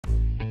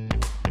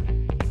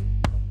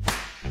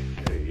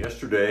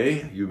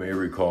Yesterday, you may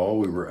recall,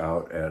 we were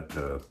out at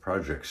a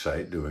project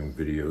site doing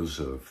videos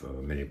of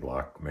mini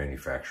block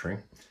manufacturing.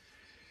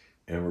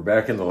 And we're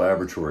back in the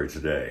laboratory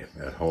today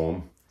at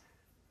home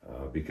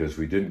because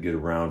we didn't get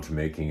around to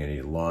making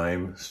any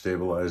lime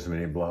stabilized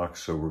mini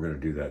blocks, so we're going to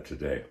do that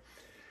today.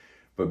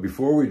 But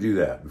before we do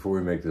that, before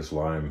we make this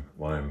lime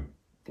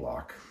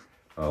block,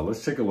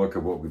 let's take a look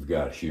at what we've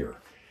got here.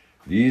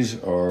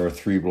 These are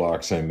 3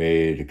 blocks I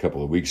made a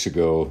couple of weeks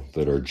ago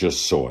that are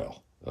just soil.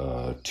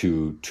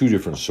 Two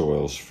different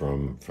soils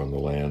from the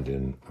land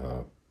in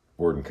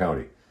Borden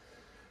County.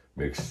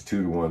 Mixed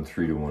 2-to-1,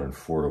 3-to-1, and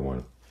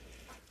 4-to-1.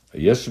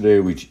 Yesterday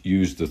we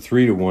used the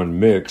 3-to-1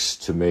 mix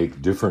to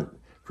make different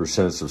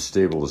percents of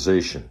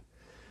stabilization.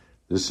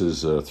 This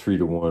is a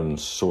 3-to-1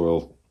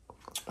 soil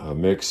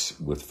mix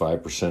with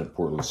 5%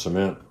 Portland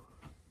cement.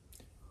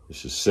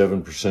 This is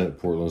 7%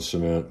 Portland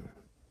cement,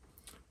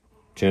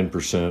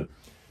 10%.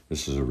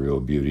 This is a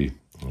real beauty,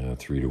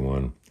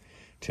 3-to-1,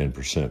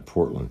 10%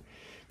 Portland.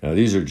 Now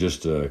these are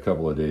just a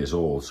couple of days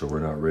old, so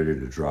we're not ready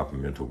to drop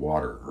them into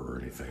water or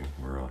anything.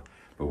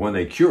 But when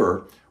they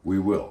cure, we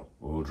will.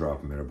 We'll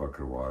drop them in a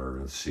bucket of water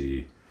and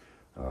see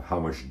how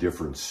much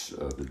difference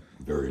the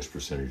various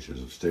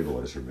percentages of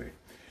stabilizer make.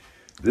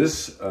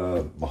 This,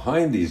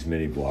 behind these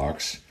mini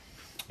blocks,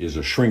 is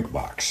a shrink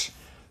box.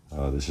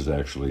 This is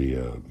actually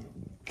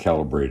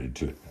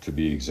calibrated to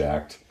be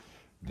exact.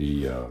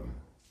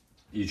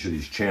 Each of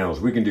these channels,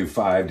 we can do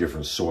 5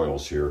 different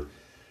soils here.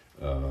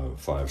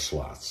 5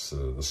 slots.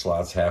 The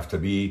slots have to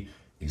be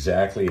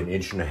exactly 1.5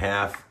 inches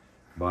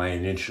by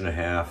 1.5 inches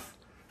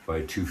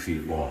by 2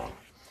 feet long.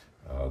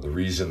 The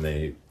reason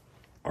they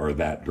are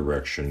that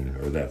direction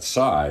or that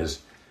size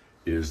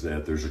is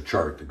that there's a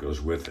chart that goes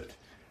with it,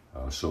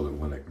 so that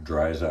when it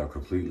dries out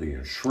completely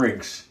and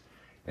shrinks,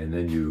 and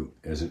then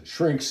as it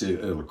shrinks,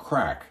 it'll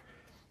crack.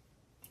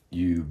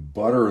 You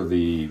butter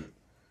the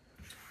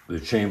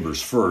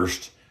chambers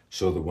first,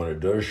 so that when it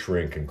does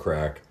shrink and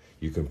crack,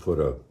 you can put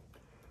a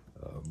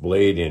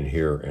blade in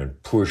here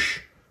and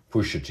push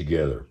it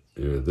together.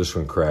 This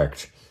one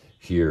cracked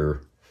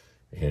here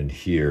and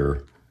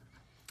here,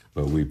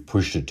 but we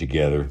pushed it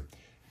together.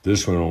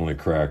 This one only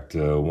cracked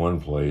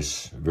one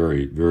place,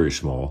 very, very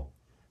small,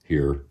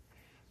 here.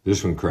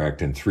 This one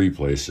cracked in 3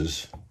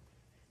 places,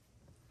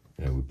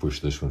 and we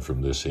pushed this one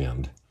from this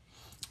end.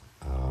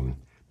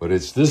 But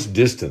it's this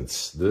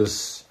distance,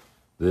 this,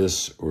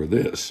 or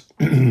this,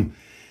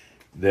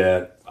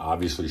 that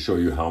obviously show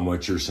you how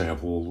much your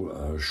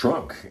sample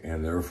shrunk,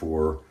 and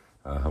therefore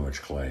how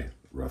much clay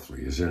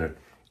roughly is in it,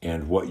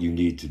 and what you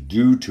need to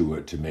do to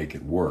it to make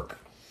it work.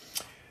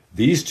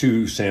 These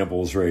 2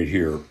 samples right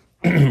here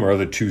are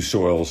the 2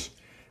 soils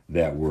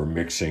that we're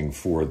mixing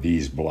for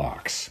these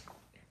blocks.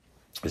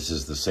 This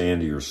is the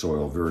sandier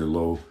soil, very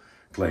low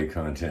clay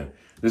content.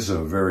 This is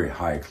a very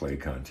high clay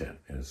content,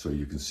 and so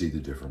you can see the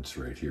difference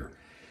right here.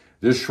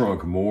 This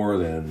shrunk more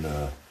than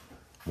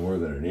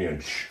 1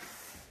 inch.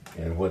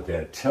 And what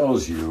that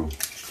tells you,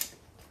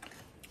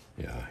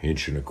 1.25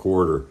 inches.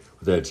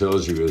 What that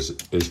tells you is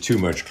too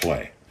much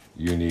clay.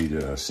 You need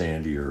a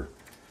sandier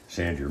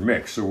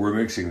mix. So we're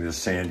mixing this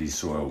sandy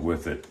soil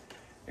with it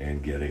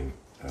and getting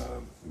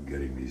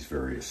these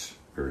various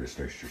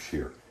mixtures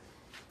here.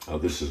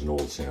 This is an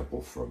old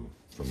sample from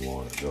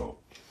long ago.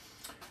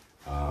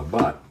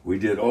 But we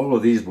did all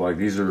of these blocks.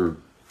 These are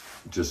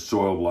just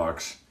soil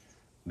blocks.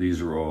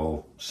 These are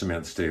all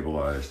cement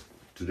stabilized.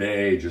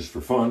 Today, just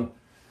for fun,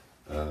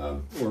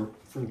 or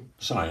for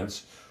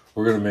science,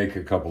 we're going to make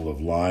a couple of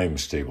lime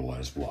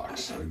stabilized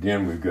blocks.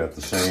 Again, we've got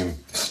the same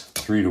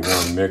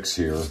 3-to-1 mix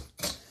here,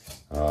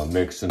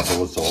 mixed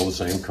until it's all the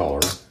same color.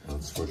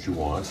 That's what you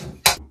want.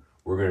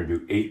 We're going to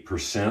do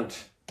 8%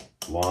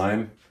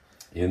 lime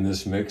in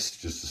this mix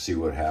just to see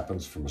what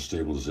happens from a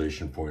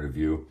stabilization point of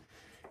view.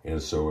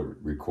 And so it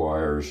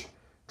requires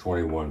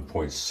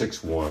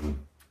 21.61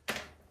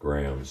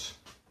 grams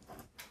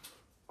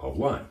of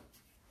lime.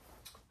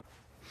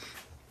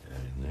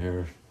 And in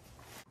there.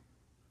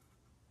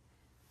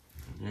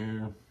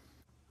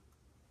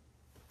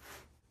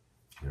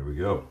 There we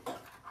go.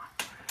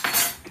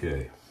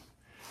 Okay.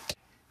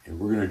 And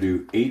we're going to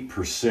do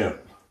 8%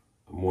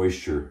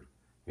 moisture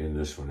in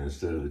this one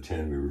instead of the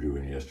 10 we were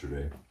doing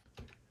yesterday.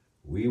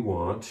 We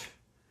want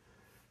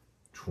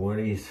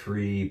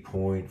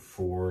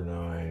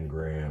 23.49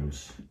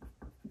 grams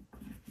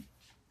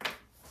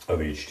of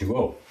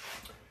H2O.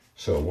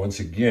 So once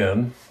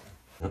again,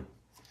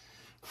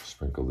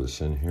 sprinkle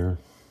this in here.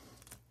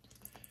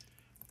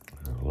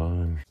 Our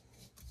lime.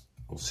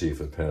 We'll see if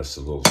it passes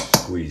a little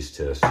squeeze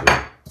test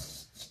here.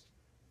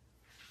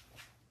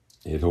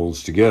 It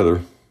holds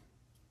together.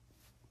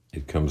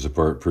 It comes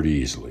apart pretty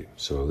easily.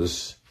 So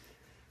this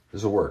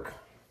will work.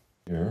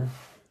 Here.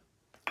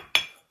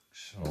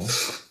 So.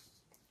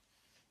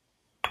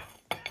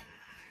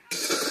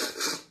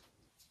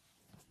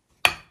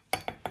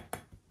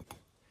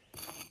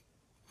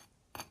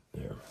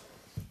 There.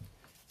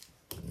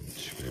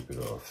 Scrape it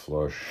off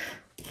flush.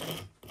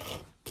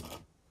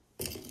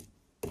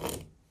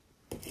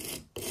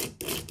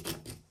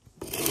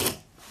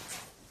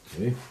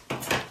 Okay.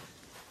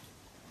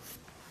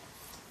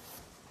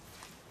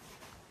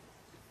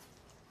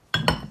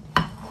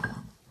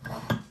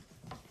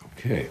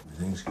 Okay,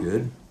 everything's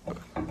good.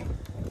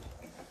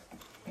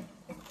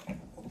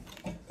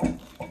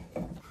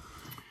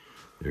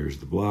 There's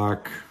the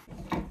block.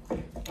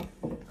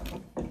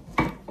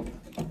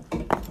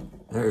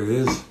 There it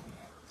is.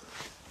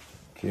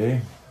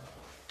 Okay.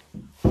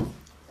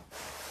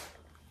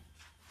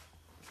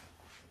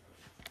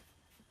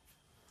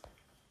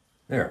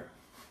 There.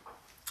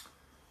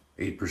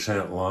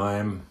 8%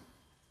 lime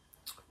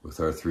with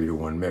our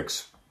 3-to-1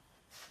 mix.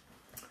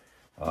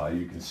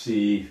 You can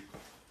see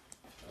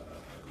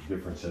the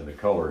difference in the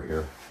color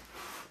here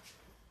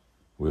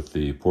with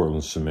the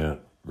Portland cement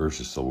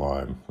versus the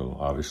lime. Well,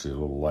 obviously a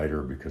little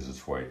lighter because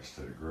it's white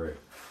instead of gray.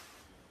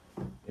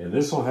 And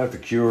this will have to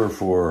cure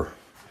for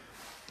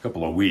a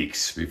couple of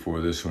weeks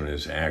before this one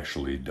is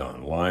actually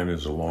done. Lime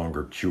is a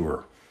longer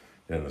cure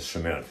than the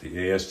cement. The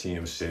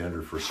ASTM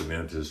standard for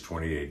cement is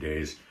 28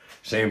 days.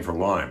 Same for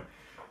lime.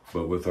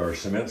 But with our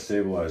cement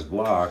stabilized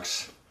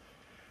blocks,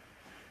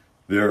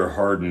 they're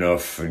hard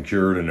enough and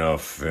cured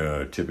enough,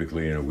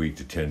 typically in a week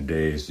to 10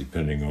 days,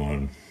 depending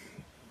on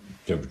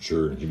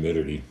temperature and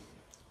humidity,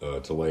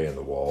 to lay in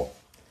the wall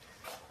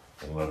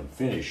and let them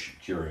finish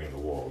curing in the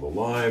wall. The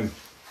lime,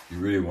 you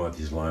really want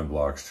these lime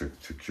blocks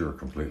to cure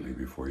completely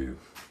before you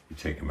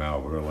take them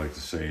out. What I like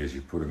to say is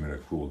you put them in a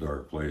cool,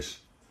 dark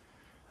place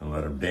and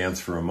let them dance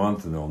for a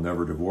month and they'll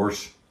never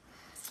divorce.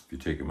 If you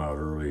take them out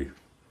early,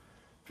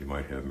 you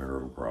might have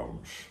marital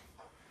problems.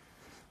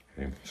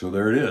 Okay, so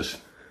there it is.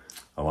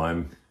 A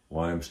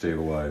lime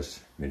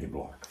stabilized mini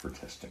block for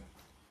testing.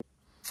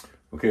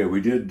 Okay, we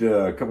did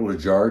a couple of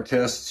jar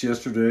tests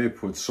yesterday.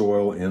 Put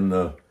soil in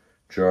the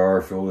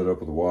jar, filled it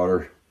up with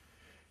water,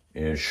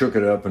 and shook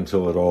it up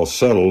until it all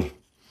settled.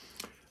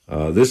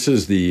 This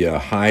is the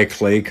high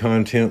clay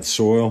content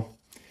soil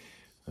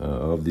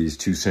of these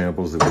two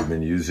samples that we've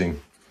been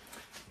using.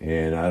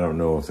 And I don't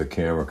know if the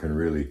camera can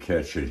really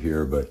catch it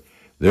here, but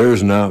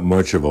there's not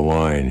much of a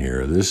line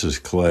here. This is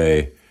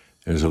clay.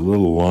 There's a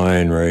little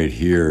line right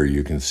here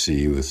you can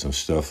see with some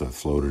stuff that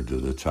floated to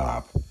the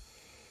top.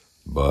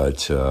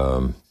 But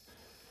not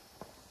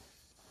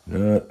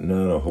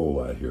a whole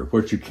lot here.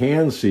 What you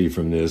can see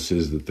from this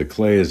is that the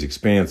clay is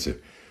expansive.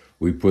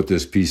 We put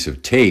this piece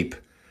of tape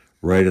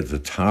right at the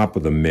top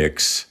of the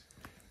mix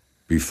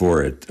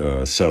before it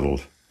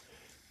settled.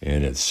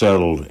 And it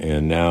settled,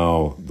 and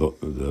now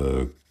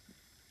the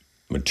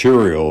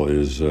material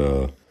is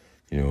about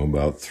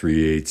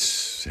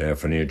 3/8,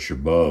 half an inch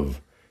above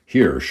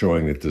here,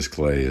 showing that this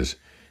clay is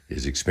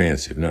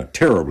expansive. Not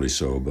terribly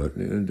so, but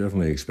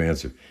definitely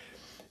expansive.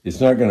 It's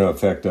not going to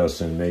affect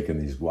us in making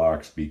these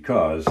blocks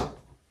because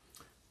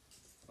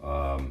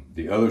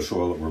the other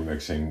soil that we're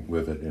mixing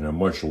with it in a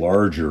much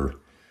larger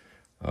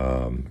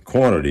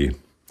quantity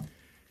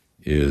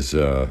is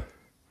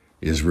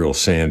real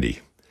sandy.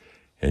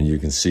 And you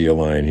can see a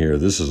line here.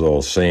 This is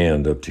all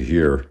sand up to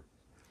here.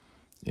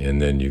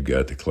 And then you've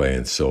got the clay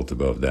and silt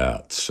above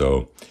that.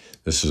 So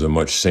this is a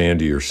much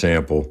sandier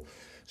sample.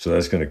 So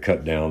that's going to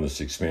cut down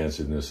this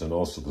expansiveness, and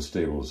also the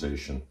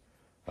stabilization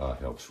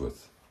helps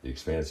with the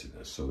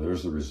expansiveness. So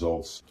there's the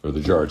results for the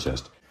jar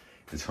test.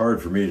 It's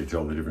hard for me to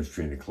tell the difference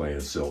between the clay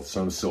and silt.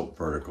 Some silt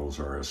particles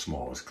are as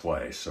small as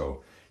clay,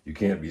 so you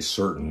can't be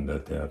certain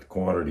that that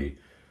quantity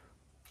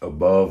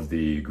above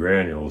the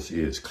granules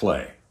is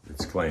clay.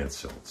 It's clay and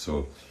silt.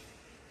 So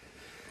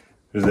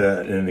there's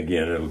that, and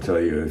again, it'll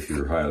tell you if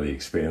you're highly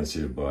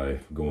expansive by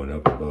going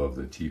up above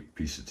the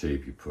piece of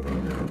tape you put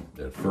on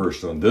there at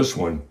first. On this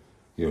one,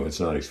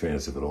 it's not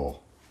expansive at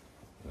all.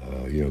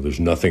 There's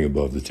nothing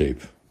above the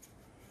tape.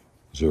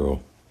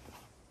 Zero.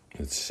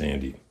 It's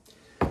sandy.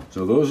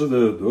 So those are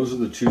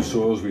the two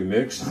soils we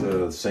mixed.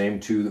 The same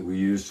two that we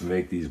used to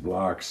make these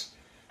blocks.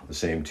 The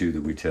same two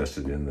that we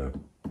tested in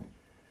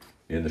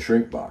the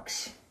shrink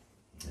box.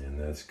 And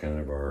that's kind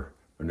of our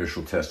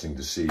initial testing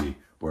to see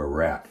where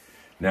we're at.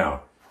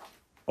 Now,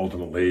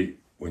 ultimately,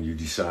 when you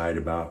decide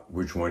about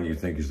which one you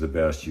think is the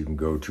best, you can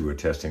go to a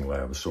testing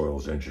lab, a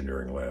soils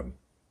engineering lab.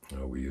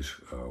 We use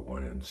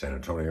one in San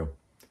Antonio,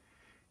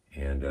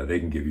 and they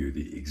can give you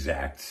the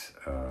exact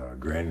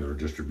granular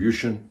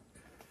distribution.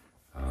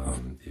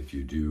 If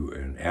you do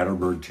an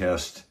Atterberg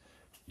test,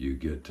 you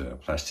get a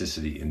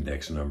plasticity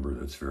index number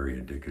that's very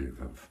indicative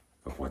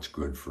of what's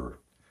good for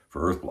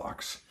earth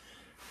blocks.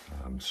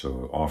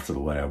 So off to the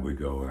lab we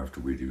go after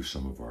we do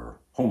some of our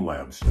home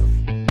lab stuff.